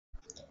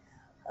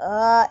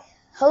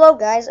Hello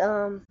guys.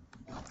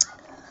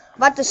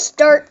 About to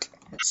start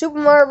Super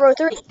Mario Bros.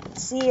 3.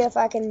 See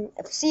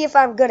if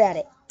I'm good at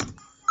it.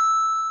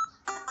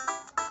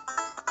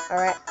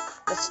 Alright,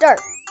 let's start.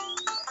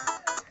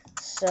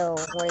 So,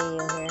 what are you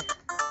doing here?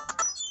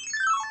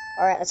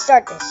 Alright, let's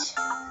start this.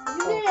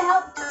 You need to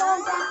help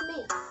contact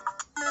me.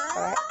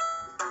 Alright.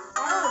 I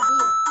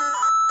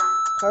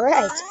don't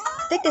Alright.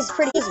 I think this is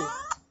pretty easy.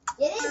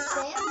 It is,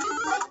 Sam. You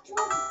played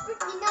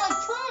 59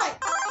 times.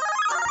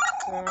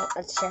 Alright,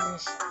 let's try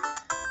this.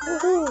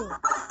 Woohoo!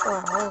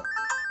 Oh.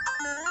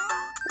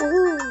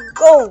 Woohoo!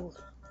 Gold!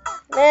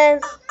 Man!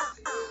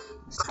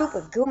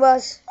 Stupid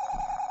Goombas.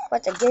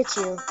 About to get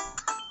you.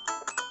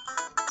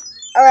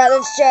 Alright,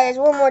 let's try this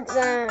one more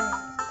time.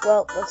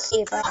 Well, let's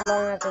see how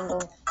long I can go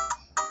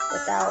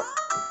without.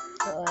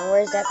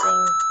 Where's that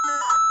thing?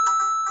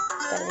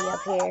 It's gotta be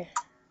up here.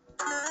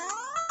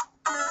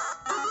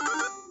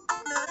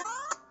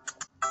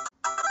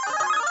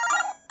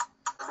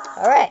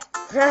 Alright,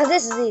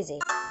 this is easy.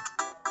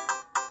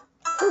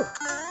 Whew.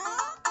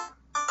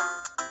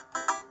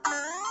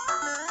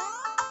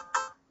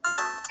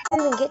 I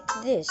didn't even get to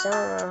this. I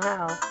don't know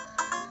how.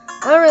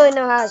 I don't really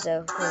know how,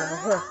 so.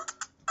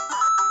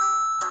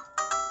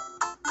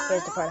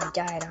 Here's the part I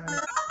died on.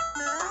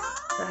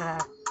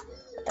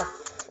 What the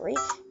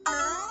freak?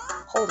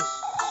 Holy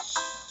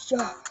shit.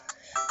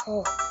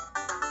 Oh.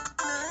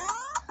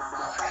 Oh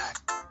my god.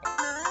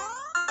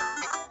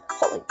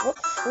 Holy, what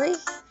the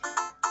freak?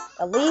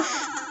 A leaf?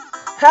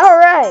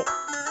 Alright!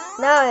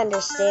 Now I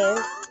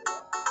understand.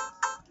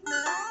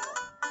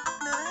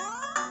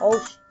 Oh,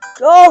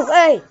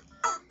 hey!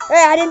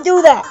 Hey, I didn't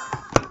do that!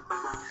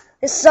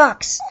 This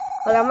sucks.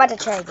 Hold on, I'm about to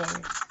try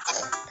again.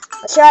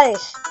 Let's try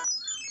this.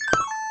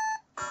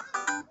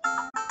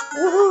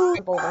 Woohoo!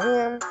 Jump over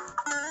him.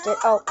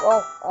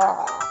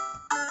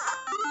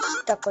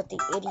 Stuck with the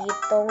idiot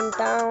throwing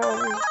down.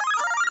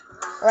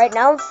 Alright,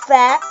 now I'm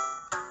fat.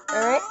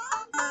 Alright.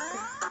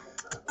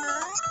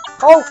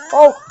 Oh,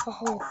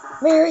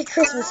 Merry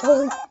Christmas,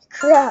 holy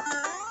crap.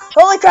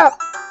 Holy crap!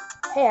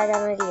 Hey, I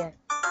got an idea.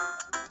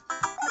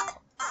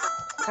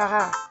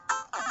 Haha.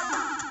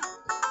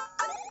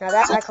 Now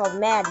that's what I call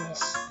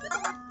madness.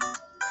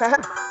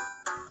 Haha.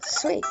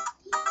 Sweet.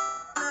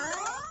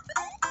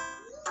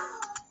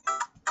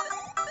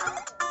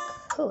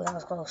 Ooh, that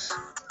was close.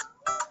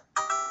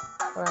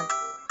 Hold on.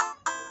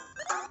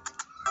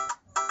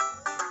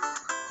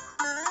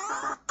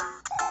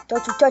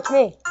 Don't you touch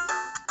me.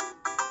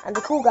 I'm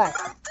the cool guy.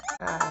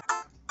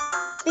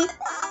 Beep.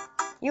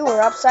 You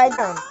were upside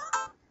down.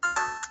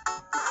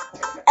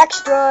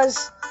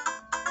 Extras.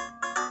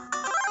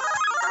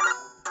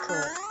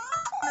 Cool.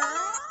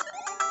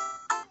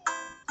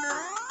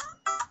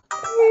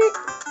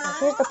 Now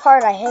here's the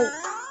part I hate.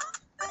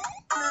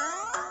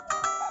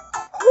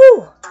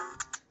 Woo!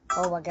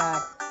 Oh my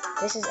god.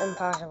 This is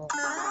impossible.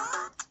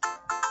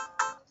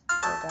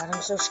 Oh god,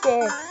 I'm so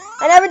scared.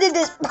 I never did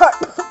this part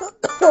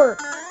before.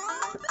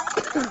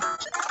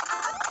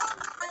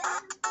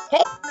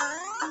 Hey!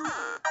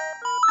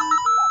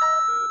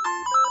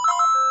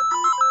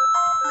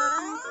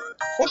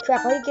 Holy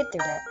crap, how do you get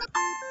through that?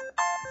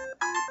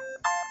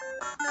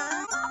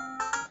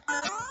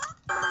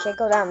 Can't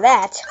go down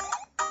that.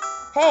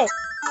 Hey!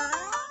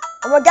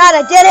 Oh my god,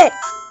 I did it!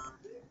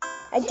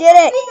 I did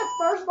it! Be the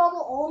first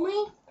bubble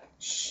only?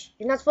 Shh,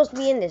 you're not supposed to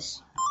be in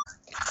this.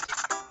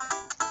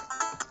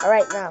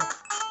 Alright, now.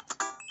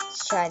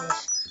 Let's try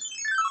this.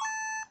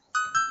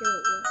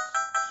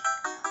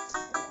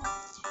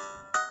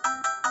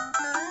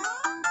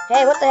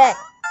 Hey, what the heck?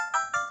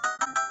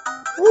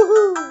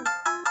 Woohoo!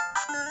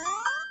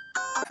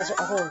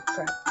 Holy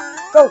crap.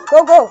 Go!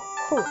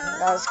 Whew,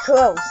 that was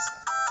close.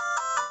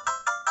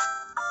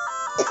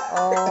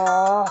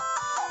 Oh!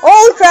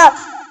 Holy crap!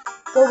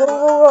 Go!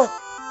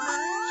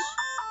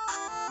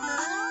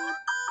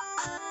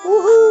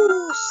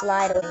 Woohoo!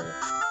 Slide away.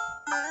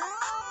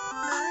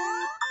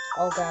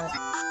 Oh god.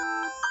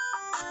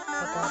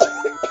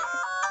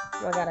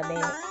 Oh god, I made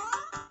it.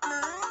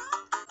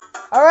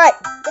 Alright!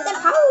 Get that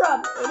power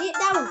up, idiot.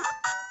 That one.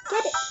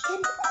 Get it.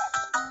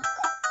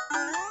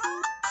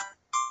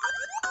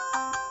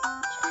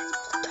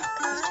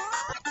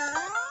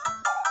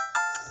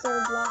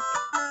 Third block.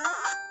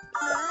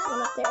 That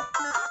one up there.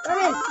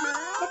 Starman!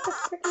 Get the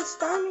freaking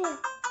Starman.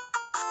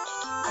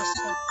 I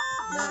said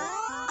no.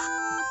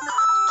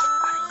 Get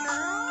out of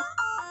here.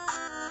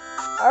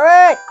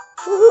 Alright!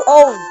 Woohoo!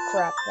 Oh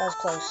crap, that was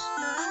close.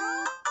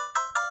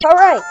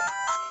 Alright!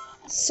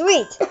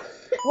 Sweet!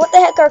 What the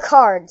heck are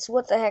cards?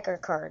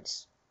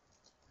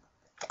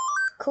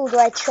 Cool, do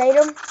I trade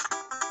them?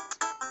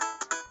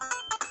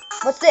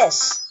 What's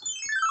this?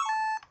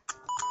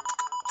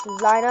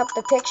 Line up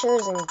the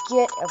pictures and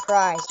get a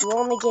prize. You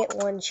only get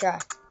one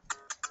shot.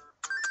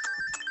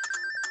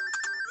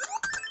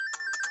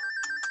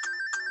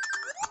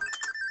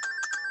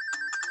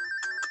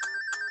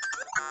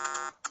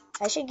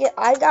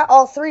 I got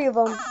all three of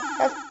them.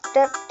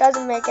 That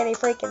doesn't make any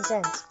freaking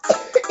sense.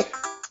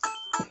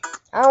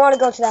 I don't want to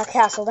go to that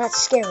castle. That's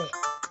scary.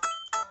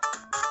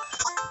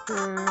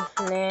 Nah.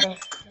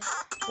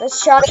 Let's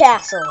try the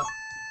castle.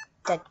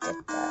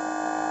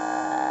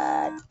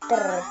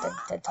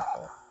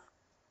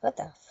 What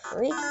the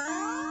freak?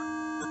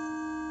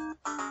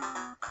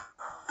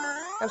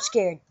 I'm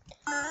scared.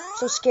 I'm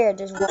so scared.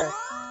 There's water.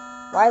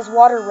 Why is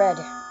water red?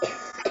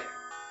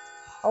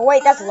 Oh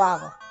wait, that's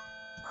lava.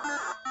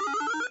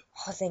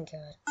 Oh, thank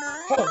God.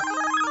 Hey.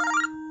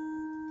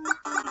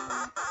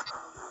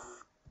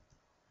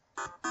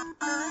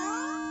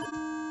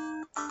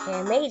 Hey,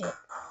 I made it.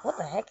 What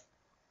the heck?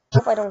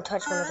 Hope I don't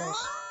touch one of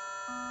those.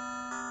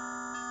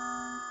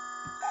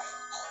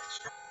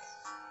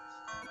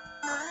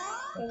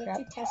 I get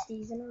 2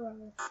 testes in a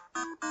row.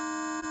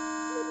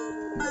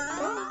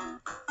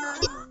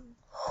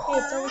 Hey,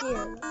 it's over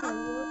here. What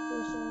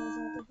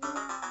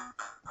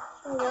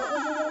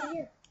was over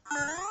here?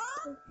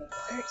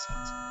 Where is it?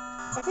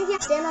 I think you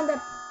have to stand on the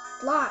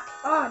block.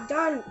 Oh,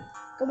 darn.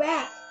 Go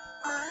back.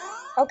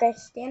 Okay.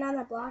 Stand on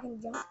the block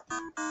and jump.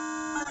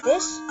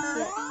 This?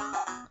 Yeah.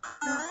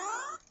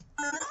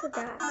 I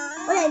forgot.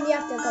 Oh, yeah, and you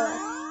have to go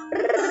like...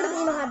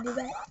 You know how to do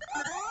that.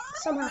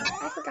 Somehow.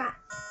 I forgot.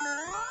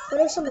 But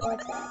there's something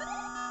like that.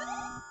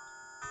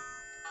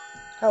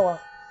 Oh well.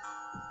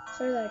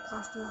 Sorry that it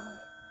cost you money.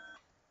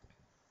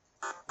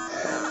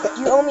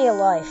 You owe me a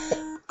life.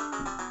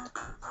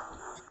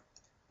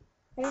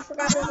 I just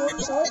forgot to do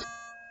sword.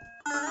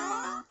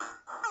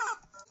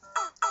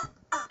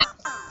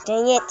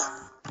 Dang it.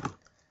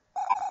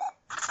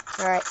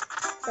 Alright.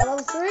 Level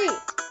 3.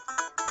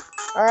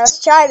 Alright, let's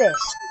try this.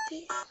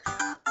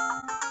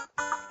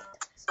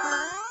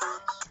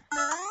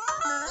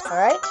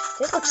 Alright.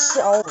 This looks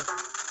so...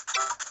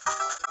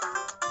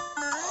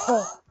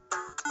 Oh.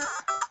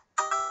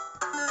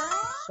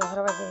 So how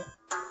do I get it?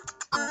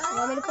 You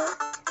want me to play?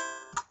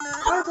 I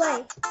want to play.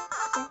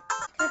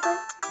 Can I play?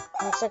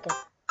 1 second.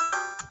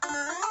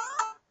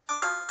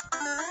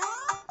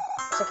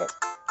 1 second.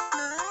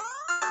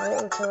 Wait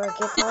until I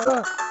get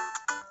down.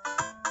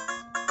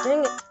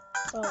 Dang it.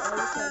 Oh,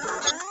 you can't do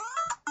that.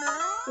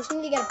 You just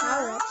need to get a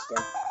power up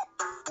still.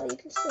 Oh, you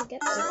can still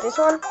get Is it that. this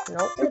one?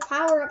 Nope. There's a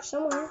power up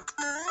somewhere.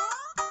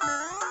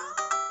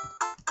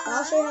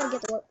 I'll show you how to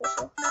get the warp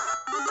whistle.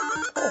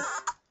 Oh,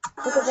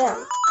 look at that.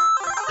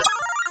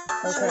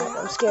 Oh crap,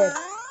 I'm scared.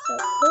 So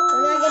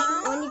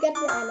when you get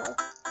to the end,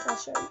 I'll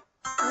show you.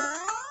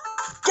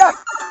 Yeah.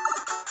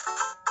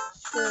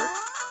 Screw.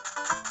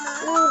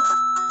 Ooh,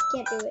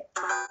 can't do it.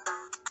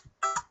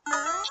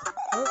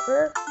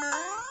 Okay.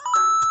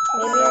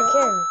 Maybe I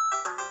can.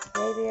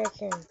 Maybe I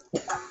can.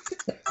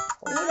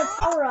 You need a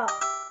power up.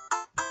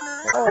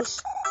 Oh,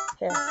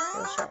 here,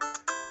 let's try.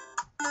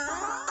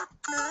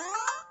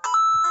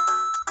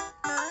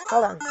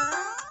 Hold on.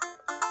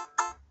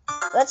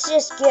 Let's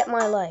just get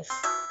my life.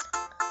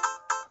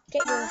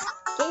 Get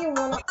your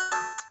one up.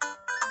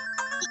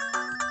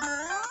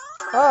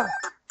 Oh.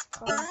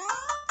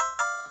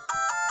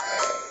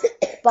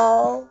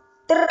 Ball.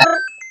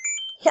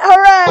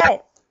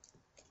 Alright.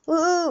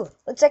 Woo!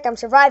 Looks like I'm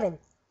surviving.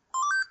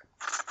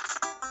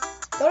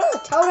 Go to the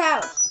Toad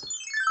House.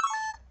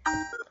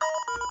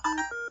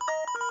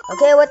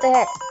 Okay, what the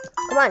heck?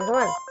 Come on, come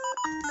on.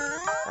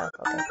 Oh,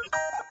 okay.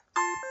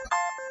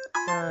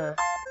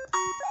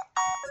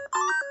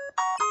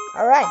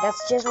 Alright,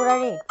 that's just what I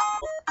need.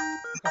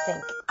 I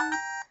think.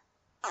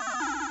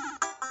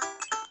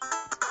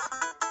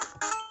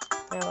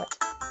 You know what?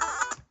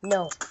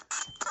 No.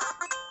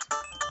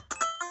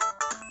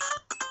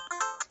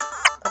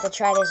 Have to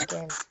try this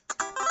again.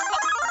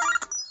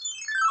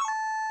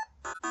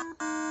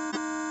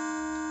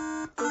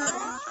 You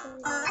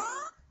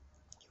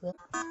will?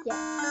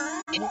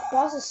 Yeah. The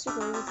boss is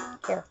super easy.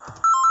 Here.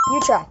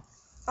 You try.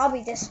 I'll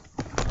beat this.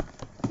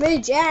 Me,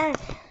 Jack.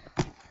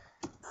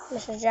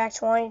 Mr. Jack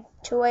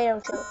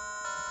 22802.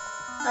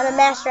 I'm a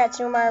master at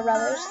Super Mario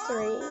Brothers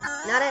 3.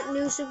 Not at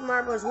New Super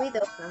Mario Bros. Wii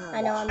though.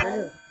 I know, I'm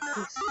not.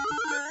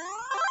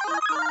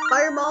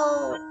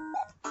 Fireball!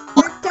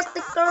 Protect the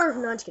curve!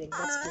 No, I'm just kidding.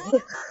 That's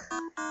kidding.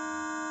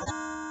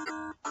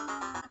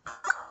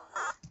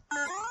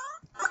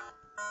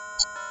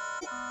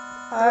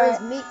 Throw his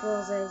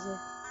meatballs at you.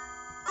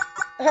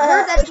 I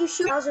heard that if you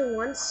shoot Bowser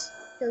once,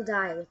 he'll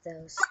die with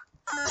those.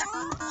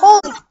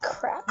 Holy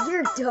crap.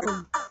 You're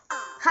dumb.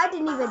 I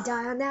didn't even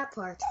die on that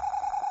part.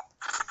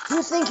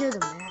 You think you're the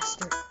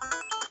master?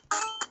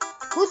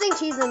 Who thinks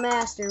he's the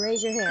master?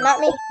 Raise your hand. Not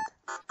me.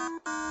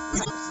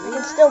 I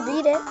can still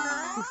beat it.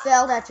 You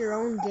failed at your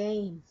own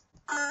game.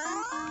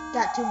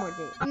 Got 2 more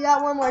games. You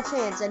got 1 more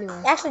chance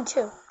anyway. Actually,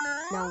 2.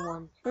 No,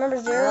 1. Remember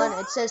 0? 1.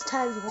 It says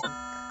times 1.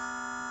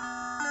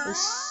 You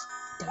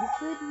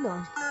stupid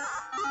monkey.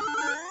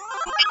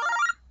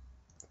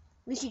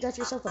 At least you got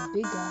yourself a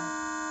big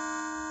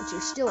guy. But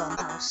you're still a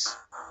mouse.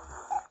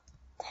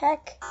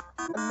 Heck.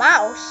 A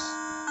mouse?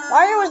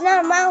 Mario was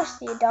not a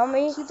mouse, you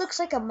dummy. He looks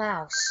like a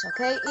mouse,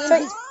 okay? And So,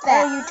 he's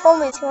fat. Oh, you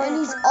told me to. And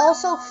he's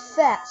also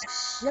fat.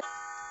 Shut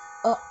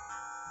up.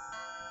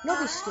 Don't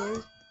be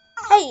scary.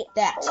 Hey,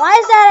 That. why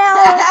is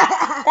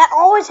that that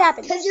always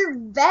happens? Because you're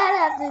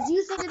bad at this.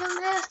 You think you're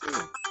the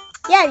master.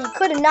 Yeah, you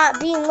could have not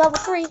been level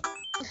 3.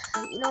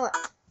 You know what?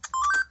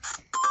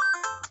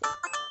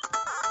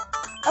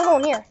 I'm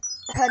going here.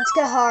 It's kind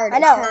of hard. I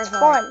know, kinda it's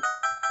hard. fun.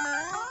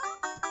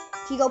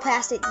 If you go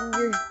past it,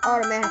 you're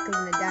automatically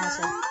gonna die.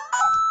 So,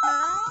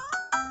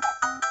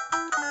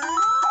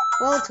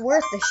 well, it's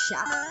worth the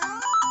shot.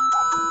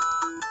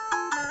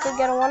 Could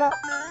get a 1-up.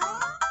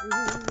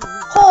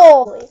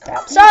 Holy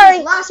crap. Sorry.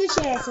 You lost your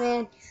chance,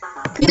 man.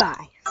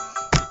 Goodbye.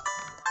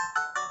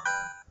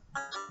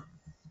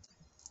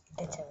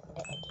 It's over.